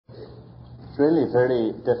really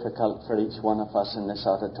very difficult for each one of us in this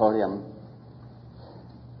auditorium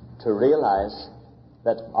to realize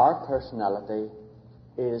that our personality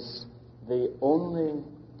is the only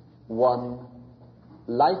one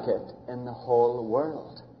like it in the whole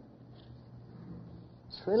world.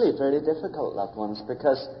 It's really very difficult, loved ones,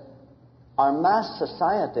 because our mass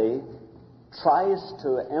society tries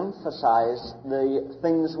to emphasize the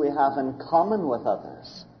things we have in common with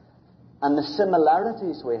others and the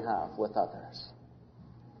similarities we have with others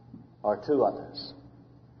or to others.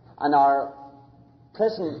 And our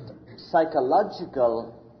present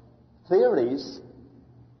psychological theories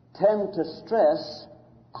tend to stress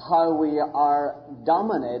how we are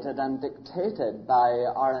dominated and dictated by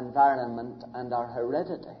our environment and our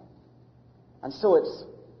heredity. And so it's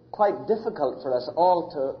quite difficult for us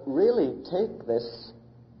all to really take this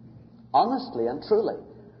honestly and truly,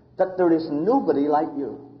 that there is nobody like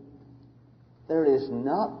you. There is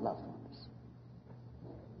not, loved ones.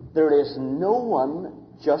 There is no one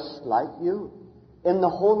just like you in the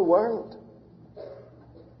whole world.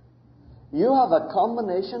 You have a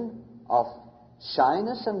combination of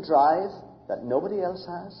shyness and drive that nobody else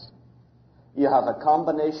has. You have a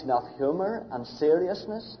combination of humor and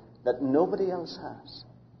seriousness that nobody else has.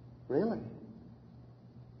 Really.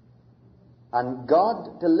 And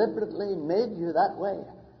God deliberately made you that way,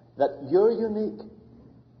 that you're unique.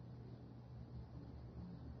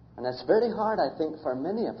 And it's very hard, I think, for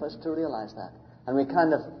many of us to realize that. And we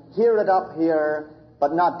kind of hear it up here,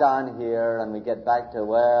 but not down here, and we get back to,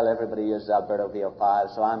 well, everybody uses Alberto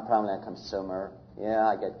VO5, so I'm probably a consumer. Yeah,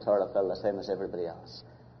 I get chlorophyll the same as everybody else.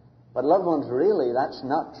 But loved ones, really, that's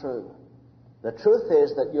not true. The truth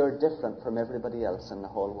is that you're different from everybody else in the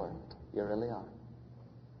whole world. You really are.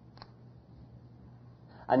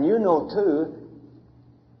 And you know, too,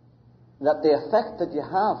 that the effect that you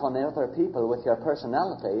have on other people with your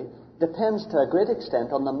personality depends to a great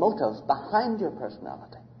extent on the motive behind your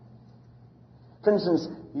personality. For instance,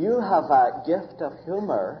 you have a gift of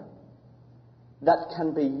humor that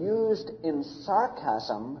can be used in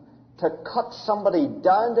sarcasm to cut somebody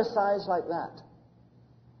down to size like that.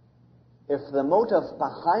 If the motive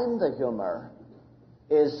behind the humor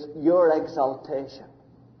is your exaltation.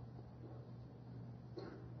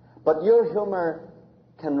 But your humor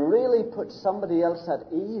can really put somebody else at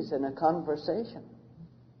ease in a conversation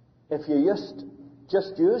if you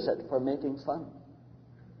just use it for making fun.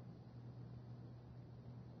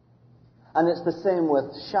 And it's the same with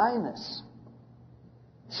shyness.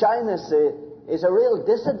 Shyness is a real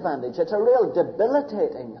disadvantage. It's a real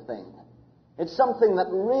debilitating thing. It's something that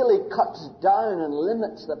really cuts down and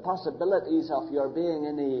limits the possibilities of your being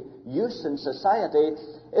any use in society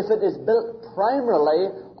if it is built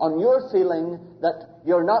primarily on your feeling that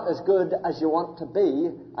you're not as good as you want to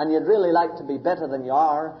be, and you'd really like to be better than you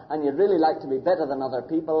are, and you'd really like to be better than other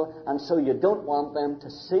people, and so you don't want them to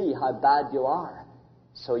see how bad you are.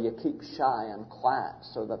 So you keep shy and quiet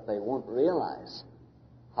so that they won't realize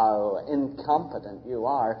how incompetent you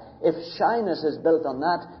are. If shyness is built on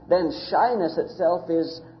that, then shyness itself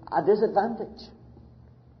is a disadvantage.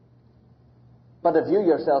 But if you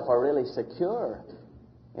yourself are really secure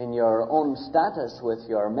in your own status with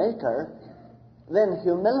your Maker, then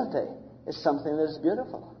humility is something that is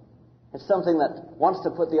beautiful. It's something that wants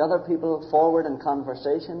to put the other people forward in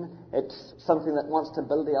conversation. It's something that wants to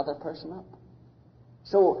build the other person up.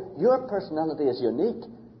 So your personality is unique,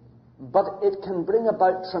 but it can bring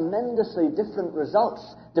about tremendously different results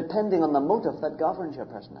depending on the motive that governs your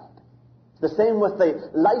personality. The same with the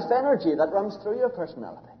life energy that runs through your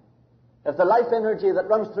personality. If the life energy that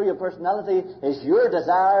runs through your personality is your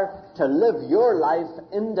desire to live your life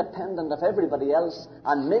independent of everybody else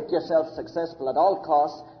and make yourself successful at all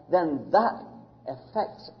costs, then that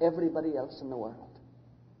affects everybody else in the world.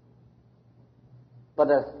 But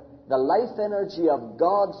if the life energy of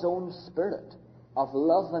God's own Spirit of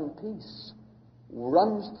love and peace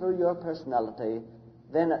runs through your personality,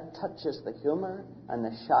 then it touches the humor and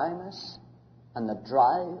the shyness and the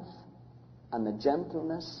drive and the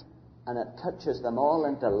gentleness, and it touches them all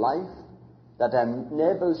into life that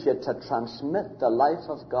enables you to transmit the life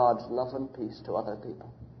of God's love and peace to other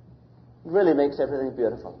people. It really makes everything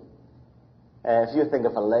beautiful. If you think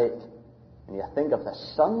of a lake and you think of the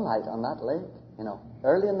sunlight on that lake,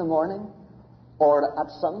 early in the morning or at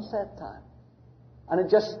sunset time, and it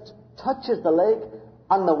just touches the lake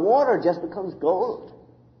and the water just becomes gold,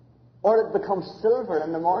 or it becomes silver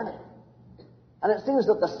in the morning. And it seems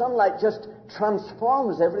that the sunlight just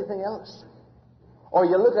transforms everything else. Or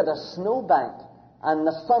you look at a snowbank and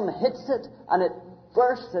the sun hits it and it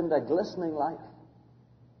bursts into glistening life.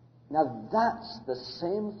 Now that's the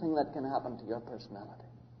same thing that can happen to your personality.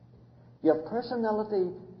 Your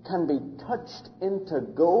personality can be touched into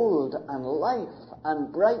gold and life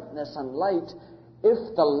and brightness and light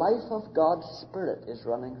if the life of God's Spirit is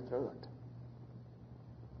running through it.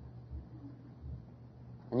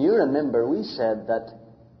 And you remember we said that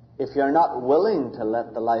if you're not willing to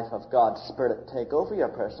let the life of God's Spirit take over your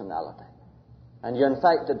personality, and you're in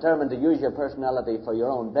fact determined to use your personality for your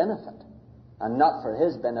own benefit, and not for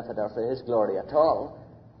His benefit or for His glory at all,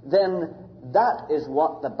 then that is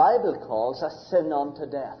what the Bible calls a sin unto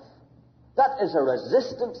death. That is a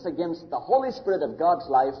resistance against the Holy Spirit of God's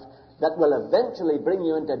life that will eventually bring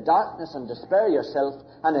you into darkness and despair yourself,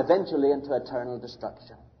 and eventually into eternal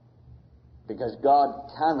destruction. Because God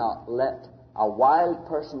cannot let a wild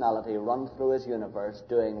personality run through His universe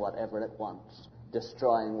doing whatever it wants,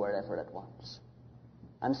 destroying wherever it wants.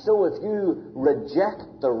 And so if you reject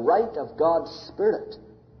the right of God's Spirit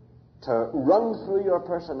to run through your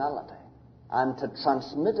personality and to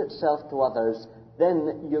transmit itself to others,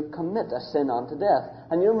 then you commit a sin unto death.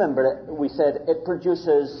 And you remember we said it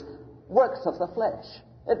produces works of the flesh.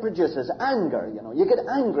 It produces anger, You get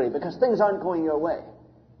angry because things aren't going your way.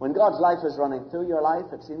 When God's life is running through your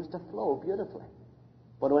life, it seems to flow beautifully.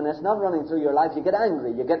 But when it's not running through your life, you get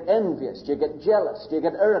angry, you get envious, you get jealous, you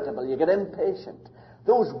get irritable, you get impatient.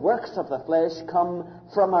 Those works of the flesh come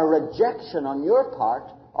from a rejection on your part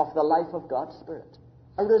of the life of God's Spirit.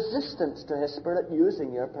 A resistance to His Spirit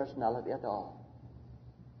using your personality at all.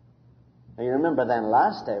 And you remember then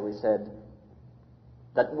last day we said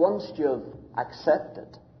that once you've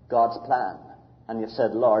accepted God's plan and you've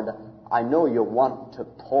said, Lord, I know you want to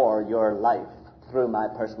pour your life through my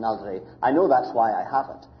personality. I know that's why I have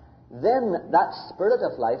it. Then that Spirit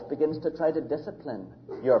of life begins to try to discipline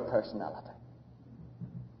your personality.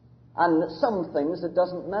 And some things it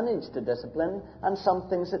doesn't manage to discipline, and some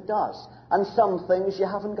things it does. And some things you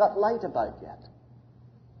haven't got light about yet.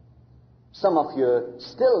 Some of you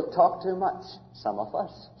still talk too much. Some of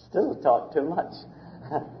us still talk too much.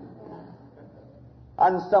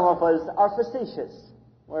 And some of us are facetious.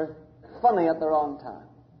 We're funny at the wrong time.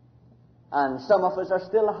 And some of us are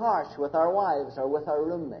still harsh with our wives or with our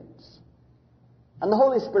roommates. And the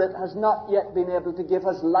Holy Spirit has not yet been able to give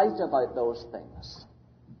us light about those things.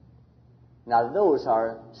 Now, those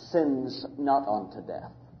are sins not unto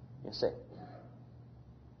death, you see.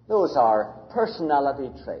 Those are personality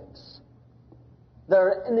traits.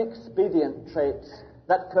 They're inexpedient traits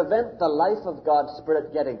that prevent the life of God's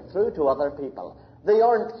Spirit getting through to other people. They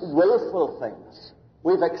aren't willful things.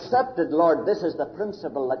 We've accepted, Lord, this is the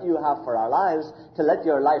principle that you have for our lives, to let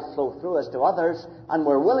your life flow through us to others, and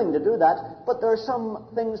we're willing to do that, but there are some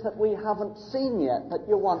things that we haven't seen yet that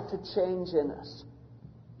you want to change in us.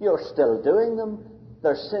 You're still doing them.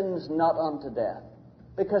 They're sins not unto death,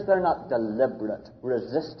 because they're not deliberate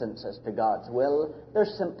resistances to God's will. They're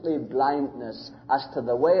simply blindness as to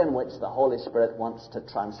the way in which the Holy Spirit wants to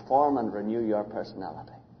transform and renew your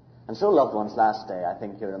personality. And so, loved ones, last day, I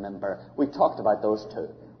think you remember, we talked about those two.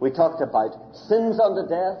 We talked about sins unto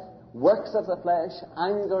death, works of the flesh,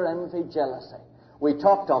 anger, envy, jealousy. We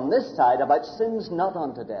talked on this side about sins not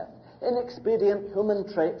unto death, inexpedient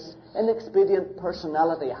human traits, inexpedient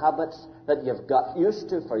personality habits that you've got used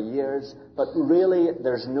to for years, but really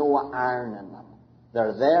there's no iron in them.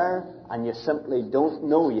 They're there, and you simply don't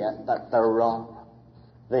know yet that they're wrong.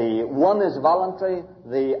 The one is voluntary,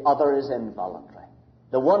 the other is involuntary.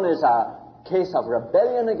 The one is a case of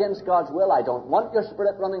rebellion against God's will. I don't want your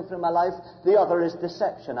Spirit running through my life. The other is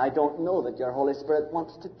deception. I don't know that your Holy Spirit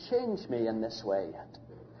wants to change me in this way yet.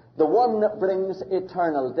 The one brings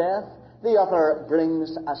eternal death. The other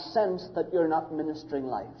brings a sense that you're not ministering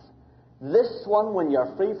life. This one, when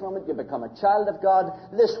you're free from it, you become a child of God.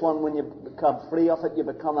 This one, when you become free of it, you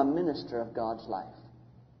become a minister of God's life.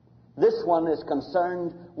 This one is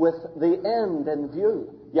concerned with the end in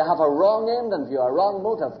view. You have a wrong end in view, a wrong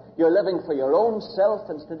motive. You're living for your own self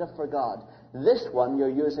instead of for God. This one, you're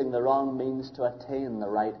using the wrong means to attain the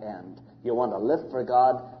right end. You want to live for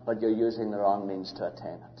God, but you're using the wrong means to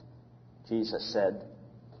attain it. Jesus said,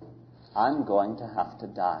 I'm going to have to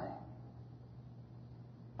die.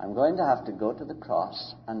 I'm going to have to go to the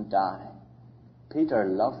cross and die. Peter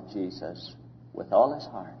loved Jesus with all his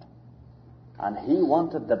heart. And he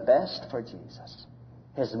wanted the best for Jesus.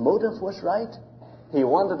 His motive was right. He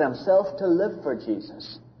wanted himself to live for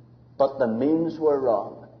Jesus. But the means were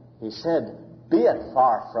wrong. He said, be it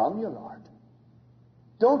far from you, Lord.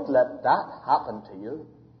 Don't let that happen to you.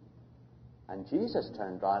 And Jesus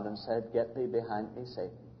turned round and said, get thee behind me,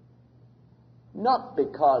 Satan. Not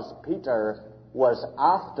because Peter was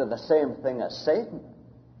after the same thing as Satan,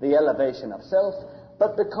 the elevation of self,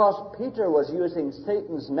 but because Peter was using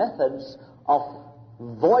Satan's methods of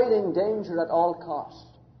voiding danger at all costs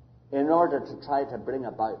in order to try to bring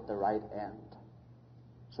about the right end.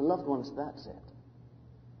 So, loved ones, that's it.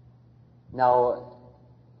 Now,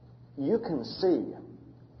 you can see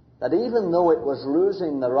that even though it was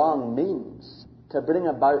using the wrong means to bring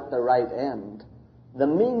about the right end, the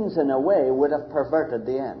means in a way would have perverted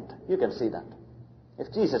the end. You can see that.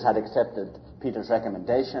 If Jesus had accepted Peter's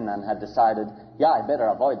recommendation and had decided, yeah, I better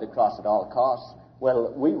avoid the cross at all costs,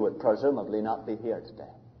 well, we would presumably not be here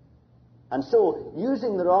today. And so,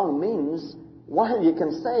 using the wrong means, while you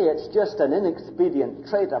can say it's just an inexpedient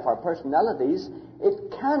trait of our personalities,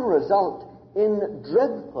 it can result in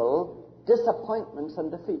dreadful disappointments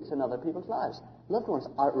and defeats in other people's lives. Loved ones,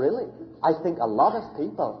 really, I think a lot of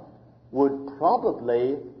people would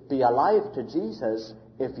probably be alive to Jesus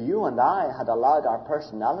if you and I had allowed our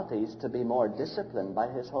personalities to be more disciplined by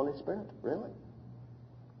His Holy Spirit, really.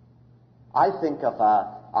 I think of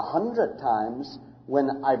 100 times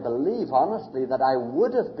when I believe honestly that I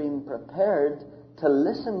would have been prepared to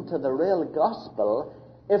listen to the real gospel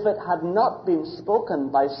if it had not been spoken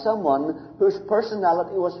by someone whose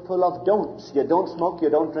personality was full of don'ts. You don't smoke, you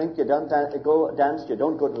don't drink, you don't go dance, you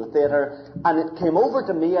don't go to the theater. And it came over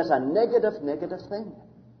to me as a negative thing.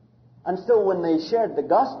 And so when they shared the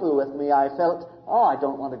gospel with me, I felt, I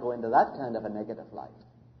don't want to go into that kind of a negative life.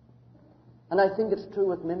 And I think it's true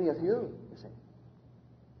with many of you see.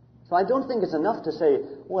 So I don't think it's enough to say,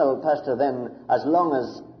 well, Pastor, then as long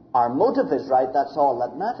as our motive is right, that's all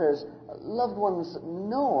that matters. Loved ones,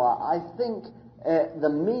 no, I think the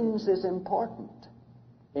means is important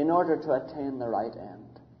in order to attain the right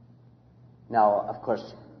end. Now, of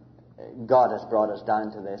course, God has brought us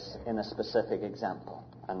down to this in a specific example,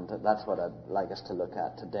 and that's what I'd like us to look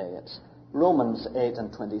at today. It's Romans 8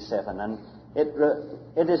 and 27, and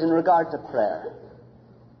it is in regard to prayer.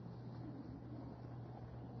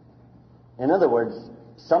 In other words,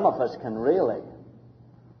 some of us can really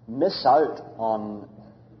miss out on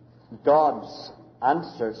God's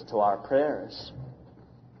answers to our prayers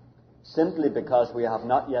simply because we have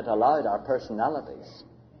not yet allowed our personalities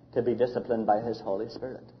to be disciplined by His Holy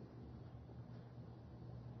Spirit.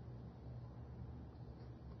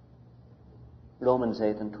 Romans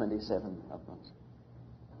 8 and 27, loved ones.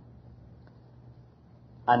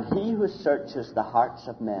 And He who searches the hearts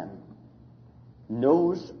of men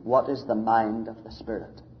knows what is the mind of the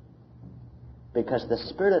Spirit, because the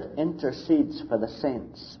Spirit intercedes for the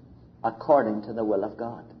saints according to the will of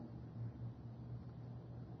God.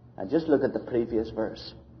 Now just look at the previous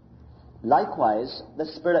verse. Likewise, the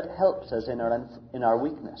Spirit helps us in our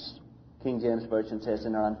weakness. King James Version says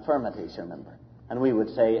in our infirmities, remember. And we would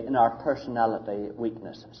say in our personality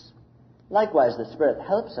weaknesses. Likewise, the Spirit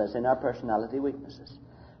helps us in our personality weaknesses.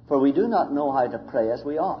 For we do not know how to pray as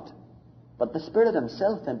we ought. But the Spirit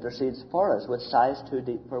Himself intercedes for us with sighs too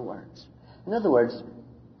deep for words. In other words,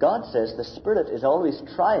 God says the Spirit is always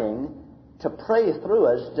trying to pray through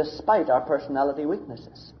us despite our personality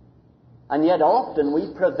weaknesses. And yet often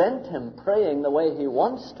we prevent Him praying the way He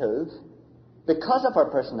wants to because of our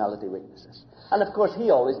personality weaknesses. And of course He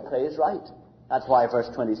always prays right. That's why verse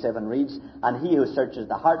 27 reads, and He who searches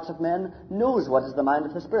the hearts of men knows what is the mind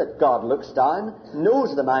of the Spirit. God looks down,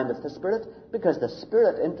 knows the mind of the Spirit, because the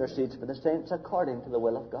Spirit intercedes for the saints according to the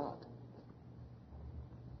will of God.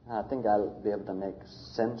 I think I'll be able to make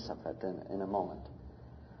sense of it in a moment.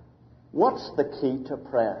 What's the key to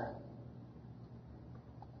prayer?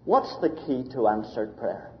 What's the key to answered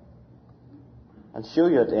prayer? I'll show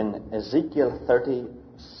you it in Ezekiel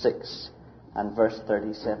 36 and verse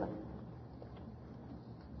 37.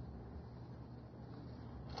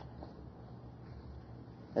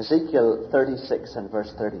 Ezekiel 36 and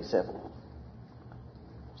verse 37.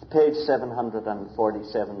 It's page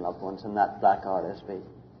 747, loved ones, in that black RSV.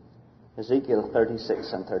 Ezekiel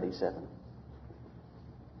 36 and 37.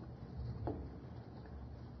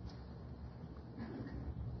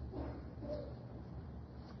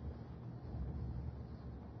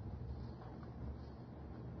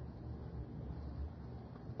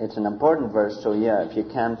 It's an important verse, so yeah, if you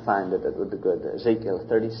can find it, it would be good. Ezekiel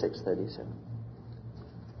 36, 37.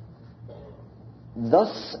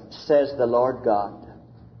 Thus says the Lord God,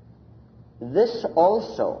 this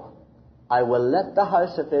also I will let the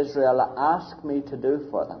house of Israel ask me to do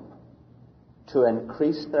for them, to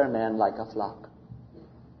increase their men like a flock.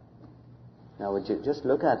 Now would you just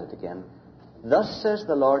look at it again? Thus says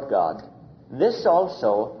the Lord God, this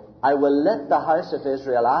also I will let the house of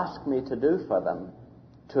Israel ask me to do for them,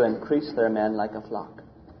 to increase their men like a flock.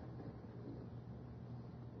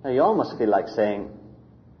 Now you almost feel like saying,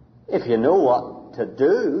 if you know what to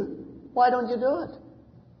do, why don't you do it?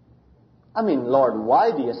 I mean, Lord,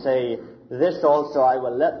 why do you say This also I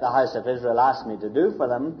will let the house of Israel ask me to do for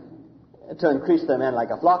them, to increase their men like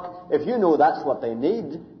a flock. If you know that's what they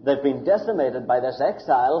need, they've been decimated by this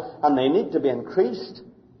exile, and they need to be increased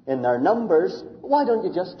in their numbers, why don't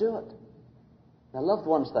you just do it? Now, loved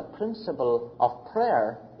ones, the principle of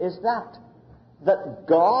prayer is that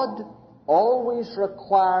God always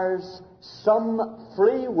requires some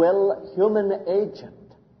free will human agent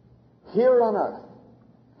here on earth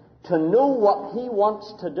to know what he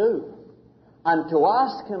wants to do and to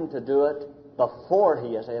ask him to do it before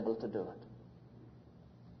he is able to do it.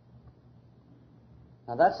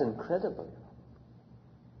 Now that's incredible,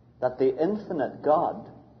 that the infinite God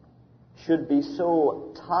should be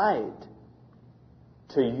so tied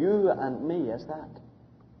to you and me as that.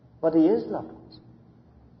 But he is, loved ones.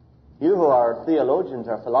 You who are theologians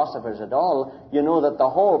or philosophers at all, you know that the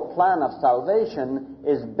whole plan of salvation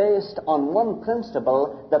is based on one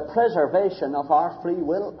principle, the preservation of our free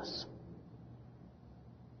wills.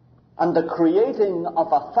 And the creating of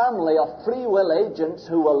a family of free will agents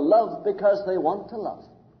who will love because they want to love.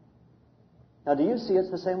 Now, do you see it's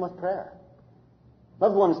the same with prayer?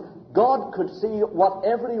 Loved ones, God could see what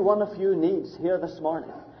every one of you needs here this morning.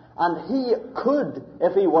 And he could,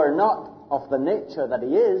 if he were not of the nature that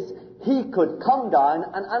he is, he could come down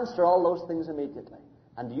and answer all those things immediately.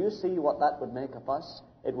 And do you see what that would make of us?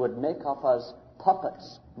 It would make of us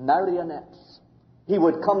puppets, marionettes. He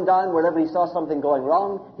would come down wherever he saw something going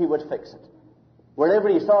wrong, he would fix it. Wherever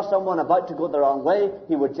he saw someone about to go the wrong way,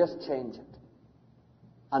 he would just change it.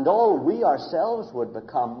 And all we ourselves would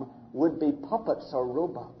become would be puppets or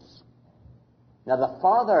robots. Now the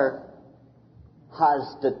Father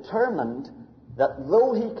has determined that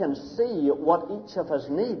though he can see what each of us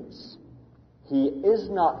needs, he is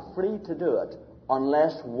not free to do it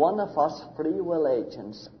unless one of us free will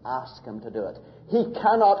agents ask him to do it. He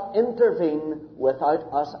cannot intervene without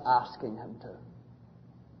us asking him to.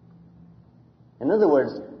 In other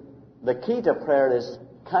words, the key to prayer is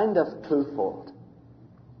kind of twofold.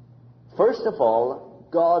 First of all,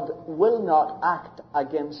 God will not act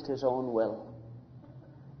against his own will.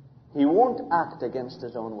 He won't act against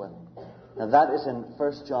his own will. Now that is in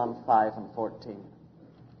 1 John 5 and 14.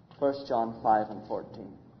 1 John 5 and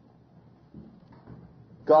 14.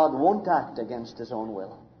 God won't act against his own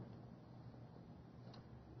will.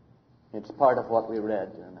 It's part of what we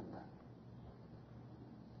read, you remember.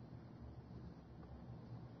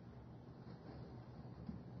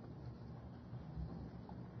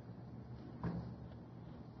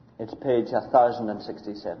 It's page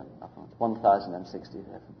 1067.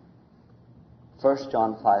 1067. 1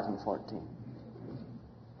 John 5 and 14.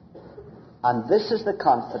 And this is the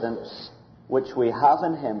confidence which we have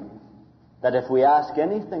in him, that if we ask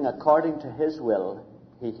anything according to his will,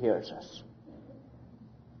 he hears us.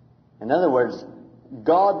 In other words,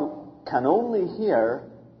 God can only hear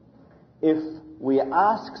if we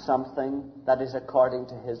ask something that is according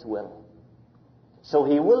to his will. So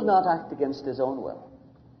he will not act against his own will.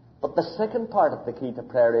 But the second part of the key to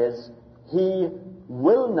prayer is, he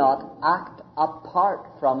will not act apart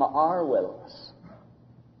from our wills.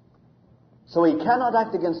 So he cannot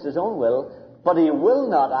act against his own will, but he will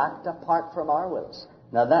not act apart from our wills.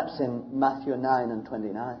 Now that's in Matthew 9 and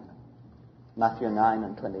 29. Matthew 9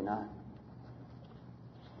 and 29.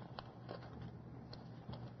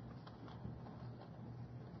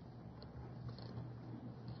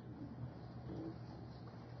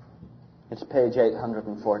 It's page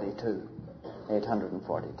 842.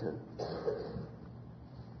 842.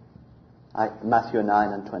 Matthew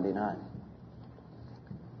 9 and 29.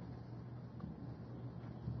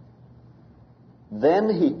 Then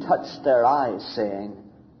he touched their eyes, saying,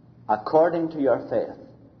 according to your faith,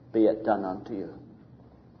 be it done unto you.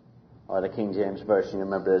 Or the King James Version,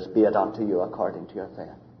 remember, is, be it unto you according to your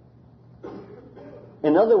faith.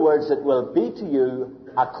 In other words, it will be to you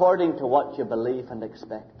according to what you believe and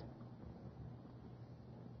expect.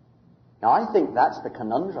 Now, I think that's the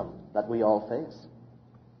conundrum that we all face.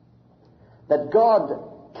 That God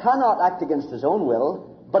cannot act against his own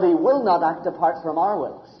will, but he will not act apart from our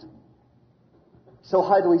wills. So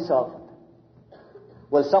how do we solve it?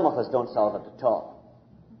 Well, some of us don't solve it at all.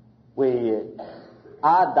 We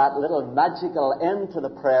add that little magical end to the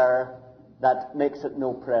prayer that makes it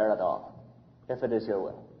no prayer at all, if it is your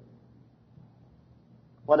will.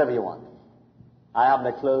 Whatever you want. I haven't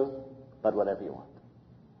a clue, but whatever you want.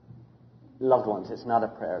 Loved ones, it's not a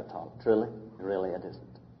prayer at all. Truly, really it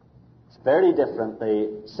isn't. It's very different,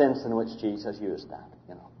 the sense in which Jesus used that,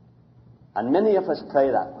 you know. And many of us pray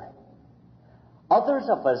that way. Others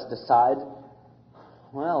of us decide,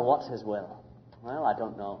 well, what's his will? Well, I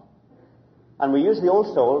don't know. And we use the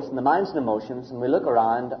old souls and the minds and emotions, and we look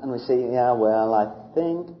around and we say, yeah, well, I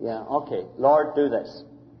think, yeah, okay, Lord, do this.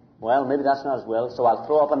 Well, maybe that's not His will, so I'll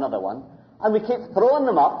throw up another one. And we keep throwing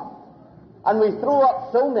them up, and we throw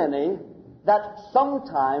up so many that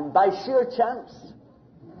sometime, by sheer chance,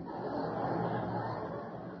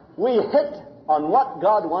 we hit on what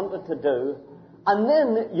God wanted to do, and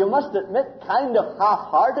then, you must admit, kind of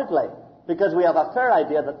half-heartedly, because we have a fair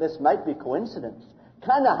idea that this might be coincidence,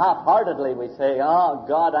 kind of half-heartedly we say, oh,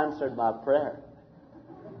 God answered my prayer.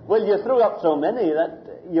 Well, you threw up so many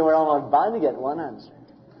that you were almost bound to get one answer.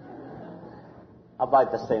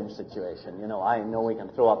 About the same situation. You know, I know we can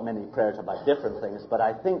throw up many prayers about different things, but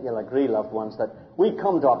I think you'll agree, loved ones, that we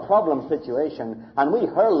come to a problem situation and we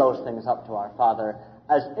hurl those things up to our Father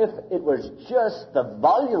as if it was just the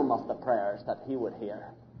volume of the prayers that He would hear.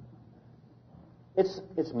 It's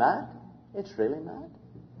mad. It's really mad.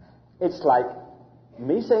 It's like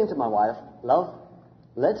me saying to my wife, love,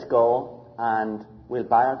 let's go and we'll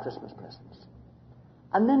buy our Christmas presents.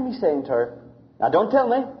 And then me saying to her, now don't tell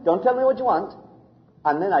me what you want.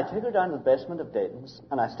 And then I take her down to the basement of Dayton's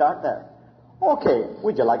and I start there. Okay,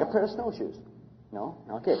 would you like a pair of snowshoes? No?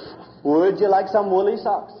 Okay. Would you like some woolly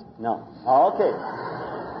socks? No. Okay.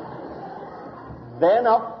 Then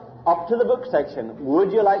up to the book section.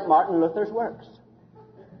 Would you like Martin Luther's works?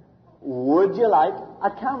 Would you like a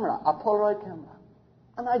camera, a Polaroid camera?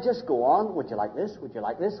 And I just go on. Would you like this? Would you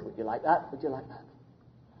like this? Would you like that? Would you like that?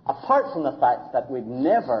 Apart from the fact that we'd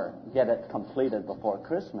never get it completed before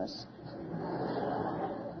Christmas,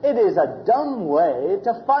 it is a dumb way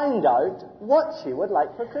to find out what she would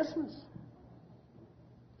like for Christmas.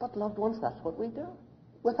 But, loved ones, that's what we do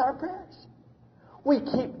with our prayers. We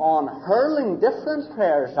keep on hurling different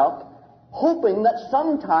prayers up, hoping that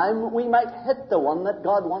sometime we might hit the one that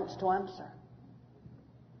God wants to answer.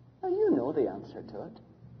 Now, you know the answer to it.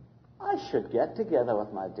 I should get together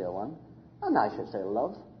with my dear one, and I should say,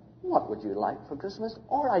 love, what would you like for Christmas?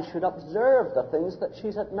 Or I should observe the things that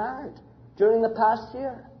she's admired during the past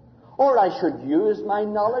year. Or I should use my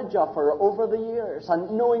knowledge of her over the years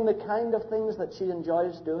and knowing the kind of things that she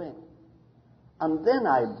enjoys doing. And then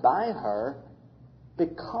I buy her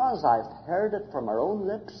because I've heard it from her own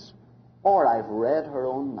lips or I've read her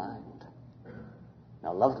own mind.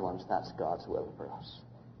 Now, loved ones, that's God's will for us.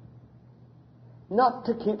 Not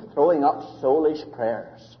to keep throwing up soulish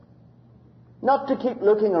prayers. Not to keep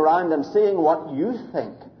looking around and seeing what you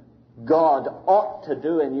think God ought to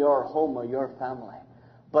do in your home or your family.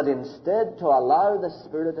 But instead to allow the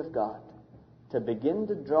Spirit of God to begin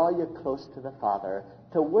to draw you close to the Father,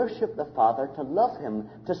 to worship the Father, to love Him,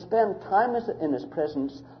 to spend time in His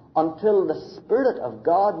presence until the Spirit of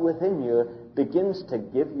God within you begins to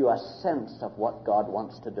give you a sense of what God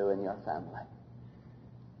wants to do in your family.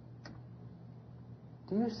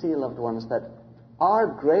 Do you see, loved ones, that our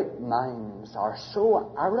great minds are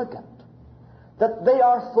so arrogant that they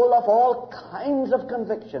are full of all kinds of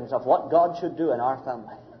convictions of what God should do in our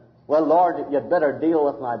family? Well, Lord, you'd better deal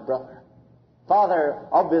with my brother. Father,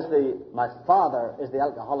 obviously, my father is the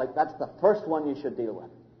alcoholic. That's the first one you should deal with.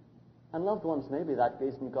 And loved ones, maybe that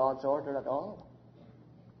isn't God's order at all.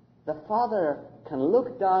 The Father can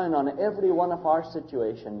look down on every one of our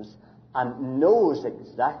situations and knows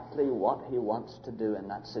exactly what He wants to do in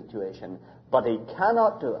that situation. But He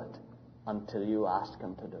cannot do it until you ask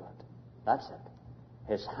Him to do it. That's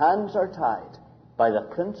it. His hands are tied by the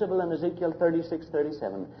principle in Ezekiel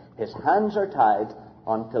 36:37. His hands are tied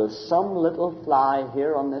until some little fly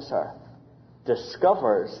here on this earth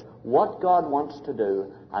discovers what God wants to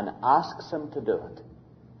do and asks Him to do it,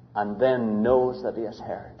 and then knows that He has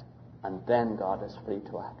heard, and then God is free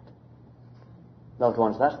to act. Loved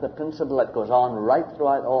ones, that's the principle that goes on right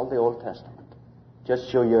throughout all the Old Testament.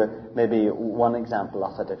 Just show you maybe one example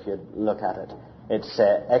of it if you look at it. It's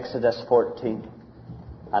Exodus 14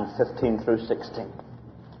 and 15 through 16.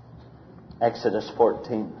 Exodus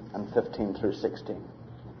 14 and 15 through 16.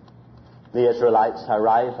 The Israelites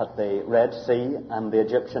arrive at the Red Sea and the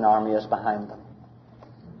Egyptian army is behind them.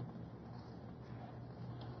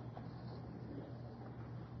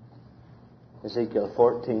 Ezekiel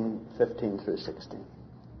 14, 15 through 16.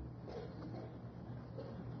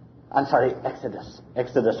 I'm sorry,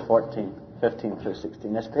 Exodus 14, 15 through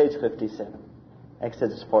 16. That's page 57.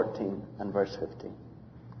 Exodus 14 and verse 15.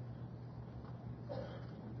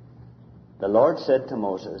 The Lord said to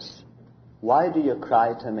Moses, "Why do you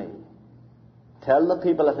cry to me? Tell the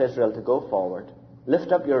people of Israel to go forward.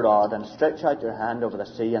 Lift up your rod and stretch out your hand over the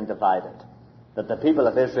sea and divide it, that the people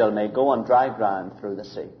of Israel may go on dry ground through the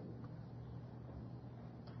sea."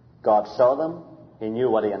 God saw them. He knew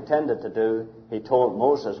what He intended to do. He told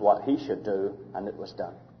Moses what he should do, and it was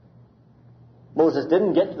done. Moses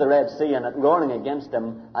didn't get to the Red Sea and it roaring against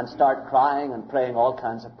him and start crying and praying all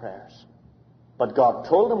kinds of prayers. But God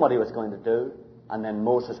told him what he was going to do, and then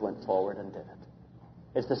Moses went forward and did it.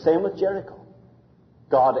 It's the same with Jericho.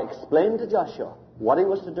 God explained to Joshua what he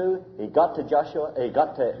was to do. He got to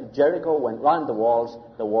Jericho, went round the walls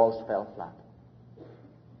fell flat.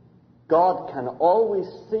 God can always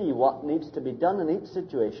see what needs to be done in each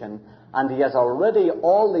situation, and he has already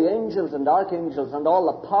all the angels and archangels and all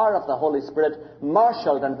the power of the Holy Spirit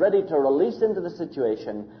marshaled and ready to release into the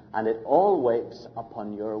situation, and it all waits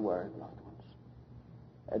upon your word, loved ones.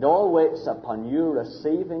 It all waits upon you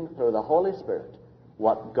receiving through the Holy Spirit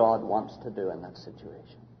what God wants to do in that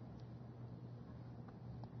situation.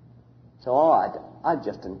 So I'd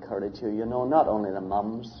just encourage you, not only the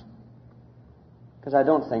mums, because I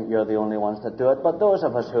don't think you're the only ones that do it, but those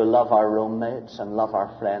of us who love our roommates and love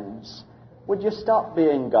our friends, would you stop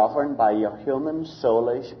being governed by your human,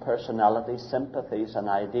 soulish personality, sympathies and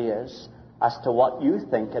ideas as to what you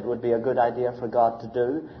think it would be a good idea for God to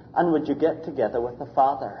do, and would you get together with the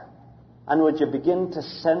Father? And would you begin to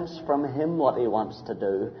sense from him what he wants to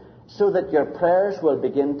do, so that your prayers will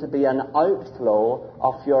begin to be an outflow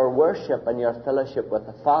of your worship and your fellowship with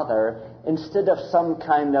the Father, instead of some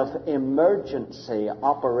kind of emergency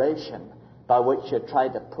operation by which you try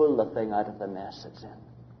to pull the thing out of the mess it's in.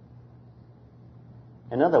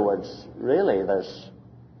 In other words, really,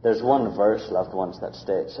 there's one verse, loved ones, that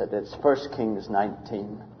states it. It's 1 Kings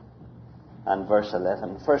 19 and verse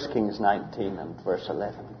 11. 1 Kings 19 and verse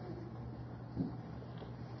 11.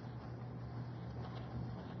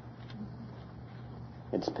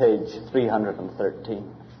 It's page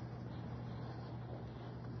 313.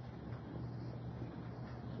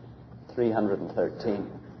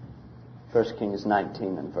 313. 1 Kings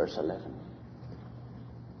 19 and verse 11.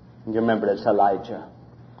 And you remember it's Elijah.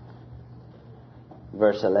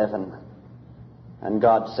 Verse 11. And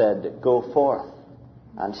God said, "Go forth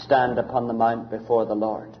and stand upon the mount before the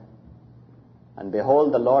Lord. And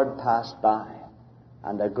behold, the Lord passed by,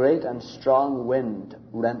 and a great and strong wind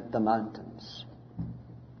rent the mountains,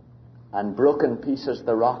 and broke in pieces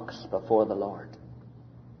the rocks before the Lord."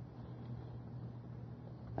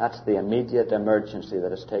 That's the immediate emergency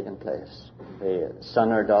that has taken place. The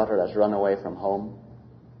son or daughter has run away from home.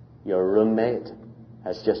 Your roommate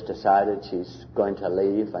has just decided she's going to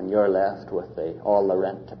leave, and you're left with all the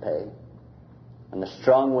rent to pay. And the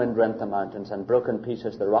strong wind rent the mountains and broke in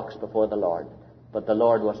pieces the rocks before the Lord, but the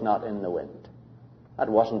Lord was not in the wind. That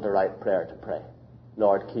wasn't the right prayer to pray.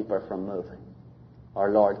 Lord, keep her from moving. Or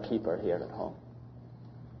Lord, keep her here at home.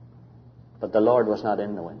 But the Lord was not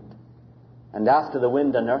in the wind. And after the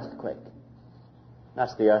wind, an earthquake.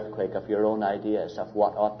 That's the earthquake of your own ideas of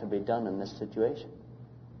what ought to be done in this situation.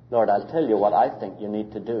 Lord, I'll tell you what I think you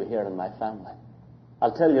need to do here in my family.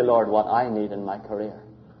 I'll tell you, Lord, what I need in my career.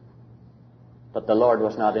 But the Lord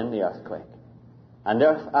was not in the earthquake. And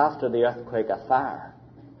after the earthquake, a fire.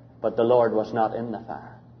 But the Lord was not in the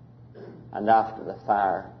fire. And after the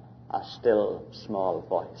fire, a still small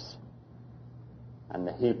voice. And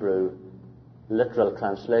the Hebrew literal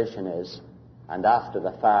translation is, and after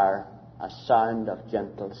the fire, a sound of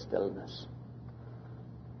gentle stillness.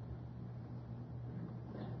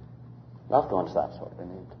 Loved ones, that's what we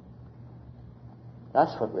need.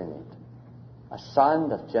 That's what we need. A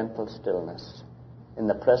sound of gentle stillness in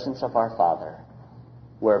the presence of our Father,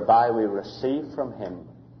 whereby we receive from him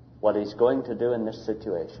what he's going to do in this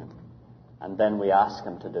situation, and then we ask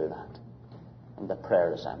him to do that, and the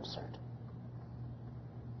prayer is answered,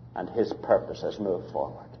 and his purpose has moved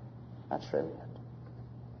forward. That's really it.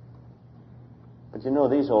 But you know,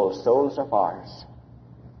 these old souls of ours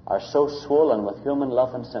are so swollen with human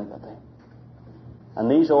love and sympathy, and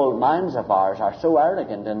these old minds of ours are so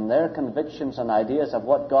arrogant in their convictions and ideas of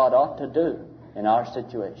what God ought to do in our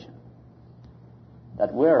situation,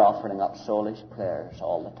 that we're offering up soulish prayers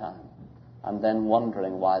all the time, and then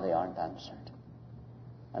wondering why they aren't answered.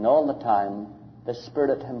 And all the time, the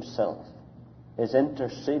Spirit himself is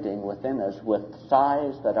interceding within us with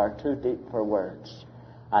sighs that are too deep for words.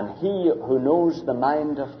 And he who knows the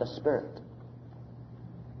mind of the Spirit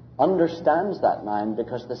understands that mind,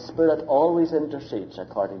 because the Spirit always intercedes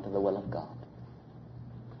according to the will of God.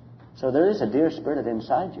 So there is a dear Spirit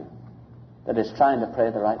inside you that is trying to pray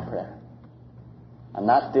the right prayer. And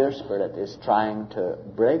that dear Spirit is trying to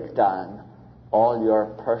break down all your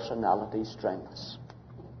personality strengths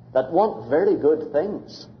that want very good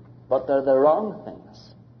things, but they're the wrong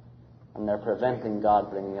things, and they're preventing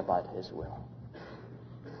God bringing about his will.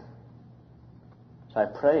 So I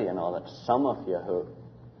pray, that some of you who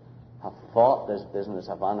have fought this business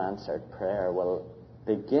of unanswered prayer will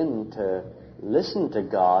begin to listen to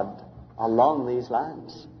God along these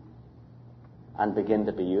lines and begin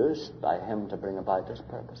to be used by Him to bring about His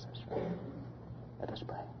purposes. Let us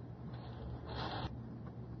pray.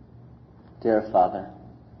 Dear Father,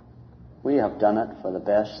 we have done it for the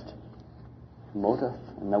best motive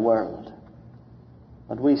in the world.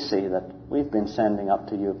 But we see that we've been sending up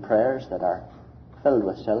to you prayers that are filled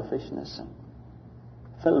with selfishness and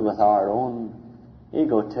filled with our own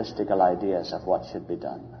egotistical ideas of what should be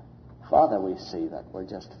done. Father, we see that we're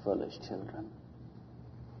just foolish children.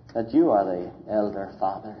 That you are the elder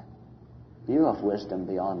Father. You have wisdom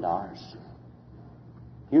beyond ours.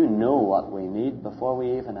 You know what we need before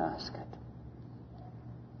we even ask it.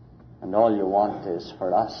 And all you want is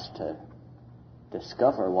for us to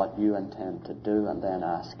discover what you intend to do and then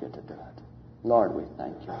ask you to do it. Lord, we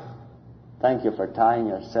thank you. Thank you for tying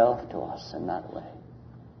yourself to us in that way.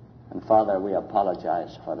 And Father, we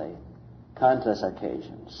apologize for the countless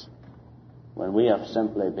occasions when we have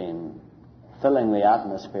simply been filling the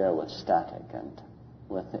atmosphere with static and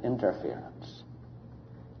with interference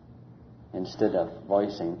instead of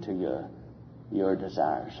voicing to you your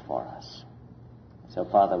desires for us. So,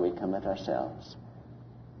 Father, we commit ourselves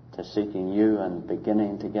to seeking you and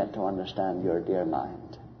beginning to get to understand your dear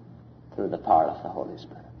mind through the power of the Holy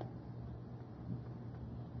Spirit.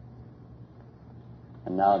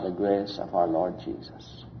 And now the grace of our Lord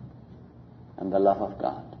Jesus and the love of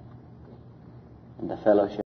God and the fellowship